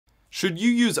Should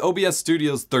you use OBS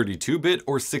Studio's 32-bit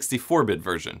or 64-bit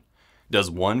version?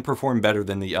 Does one perform better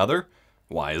than the other?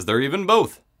 Why is there even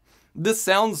both? This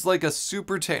sounds like a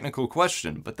super technical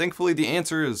question, but thankfully the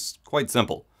answer is quite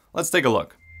simple. Let's take a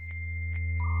look.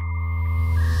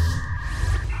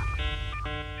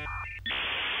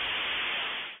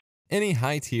 Any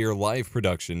high-tier live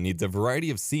production needs a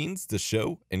variety of scenes to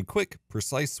show and quick,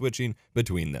 precise switching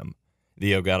between them.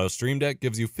 The Elgato Stream Deck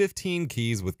gives you 15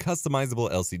 keys with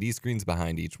customizable LCD screens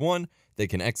behind each one that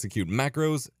can execute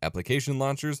macros, application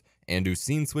launchers, and do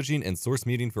scene switching and source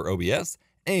muting for OBS,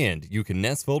 and you can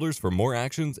nest folders for more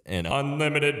actions and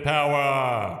unlimited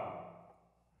power!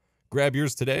 Grab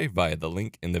yours today via the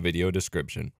link in the video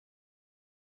description.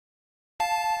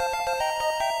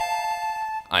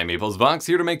 I'm OBS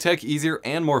here to make tech easier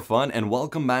and more fun, and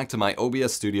welcome back to my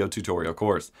OBS Studio tutorial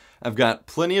course. I've got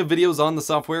plenty of videos on the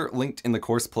software linked in the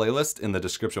course playlist in the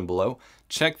description below.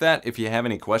 Check that if you have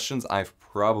any questions. I've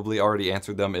probably already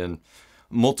answered them in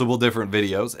multiple different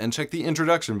videos, and check the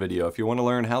introduction video if you want to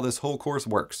learn how this whole course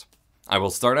works. I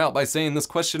will start out by saying this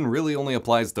question really only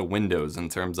applies to Windows in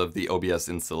terms of the OBS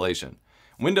installation.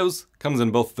 Windows comes in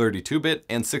both 32-bit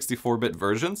and 64-bit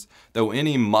versions, though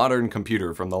any modern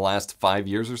computer from the last 5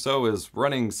 years or so is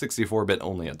running 64-bit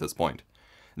only at this point.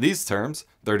 These terms,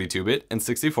 32-bit and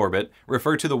 64-bit,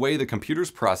 refer to the way the computer's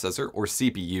processor, or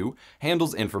CPU,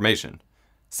 handles information.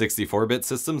 64-bit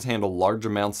systems handle large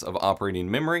amounts of operating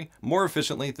memory more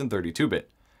efficiently than 32-bit.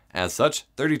 As such,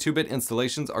 32-bit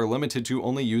installations are limited to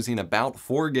only using about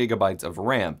 4 GB of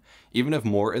RAM, even if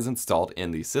more is installed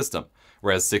in the system,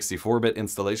 whereas 64-bit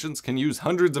installations can use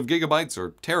hundreds of gigabytes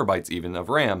or terabytes even of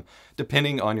RAM,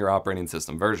 depending on your operating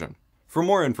system version. For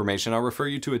more information, I'll refer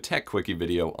you to a Tech Quickie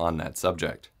video on that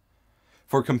subject.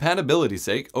 For compatibility's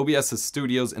sake, OBS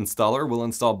Studio's installer will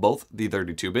install both the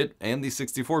 32-bit and the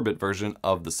 64-bit version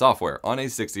of the software on a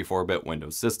 64-bit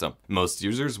Windows system. Most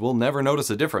users will never notice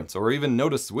a difference or even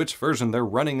notice which version they're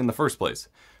running in the first place.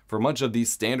 For much of the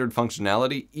standard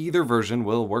functionality, either version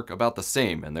will work about the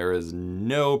same, and there is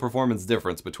no performance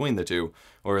difference between the two,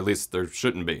 or at least there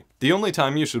shouldn't be. The only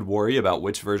time you should worry about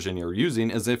which version you're using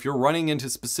is if you're running into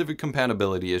specific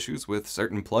compatibility issues with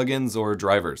certain plugins or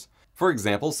drivers. For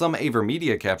example, some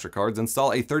AverMedia capture cards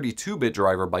install a 32-bit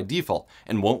driver by default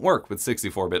and won't work with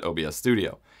 64-bit OBS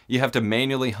Studio. You have to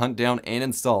manually hunt down and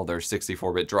install their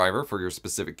 64-bit driver for your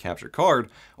specific capture card,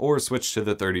 or switch to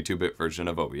the 32-bit version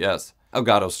of OBS.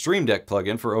 Elgato Stream Deck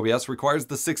plugin for OBS requires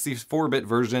the 64-bit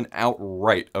version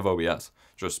outright of OBS.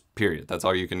 Just period, that's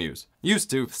all you can use. Used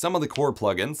to, some of the core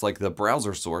plugins, like the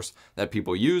browser source that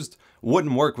people used,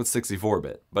 wouldn't work with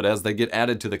 64-bit, but as they get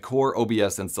added to the core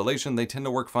OBS installation, they tend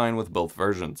to work fine with both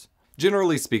versions.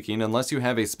 Generally speaking, unless you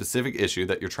have a specific issue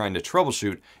that you're trying to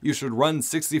troubleshoot, you should run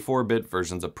 64-bit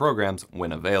versions of programs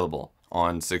when available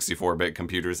on 64-bit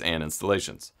computers and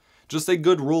installations. Just a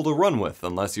good rule to run with,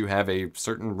 unless you have a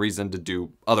certain reason to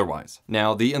do otherwise.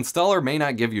 Now, the installer may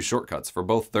not give you shortcuts for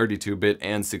both 32-bit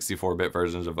and 64-bit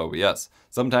versions of OBS.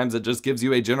 Sometimes it just gives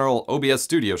you a general OBS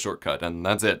Studio shortcut, and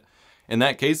that's it. In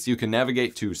that case, you can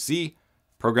navigate to C,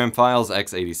 Program Files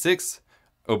x86,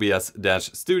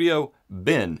 OBS-Studio,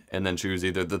 Bin, and then choose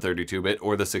either the 32-bit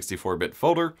or the 64-bit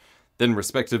folder. Then,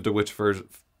 respective to which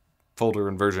folder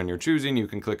and version you're choosing, you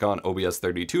can click on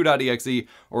obs32.exe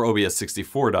or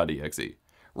obs64.exe.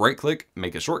 Right-click,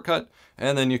 make a shortcut,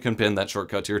 and then you can pin that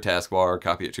shortcut to your taskbar,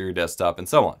 copy it to your desktop, and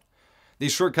so on.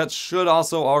 These shortcuts should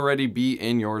also already be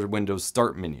in your Windows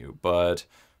Start menu, but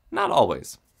not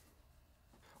always.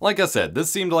 Like I said,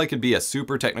 this seemed like it'd be a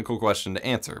super technical question to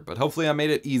answer, but hopefully I made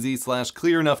it easy /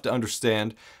 clear enough to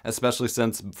understand, especially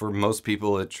since for most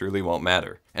people it truly won't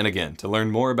matter. And again, to learn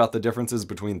more about the differences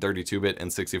between 32-bit and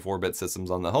 64-bit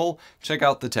systems on the whole, check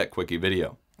out the Tech Quickie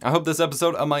video. I hope this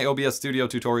episode of my OBS Studio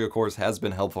tutorial course has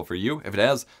been helpful for you. If it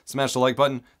has, smash the like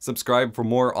button, subscribe for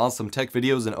more awesome tech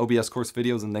videos and OBS course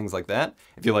videos and things like that.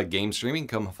 If you like game streaming,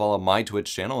 come follow my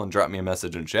Twitch channel and drop me a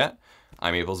message in chat.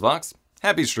 I'm OBS.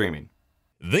 Happy streaming!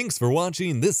 Thanks for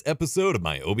watching this episode of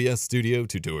my OBS Studio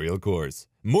tutorial course.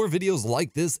 More videos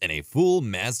like this and a full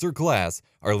master class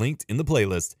are linked in the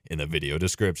playlist in the video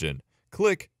description.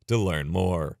 Click to learn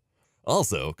more.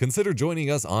 Also, consider joining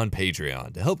us on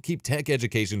Patreon to help keep tech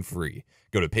education free.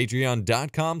 Go to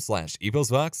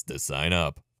patreon.com/eposvox to sign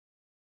up.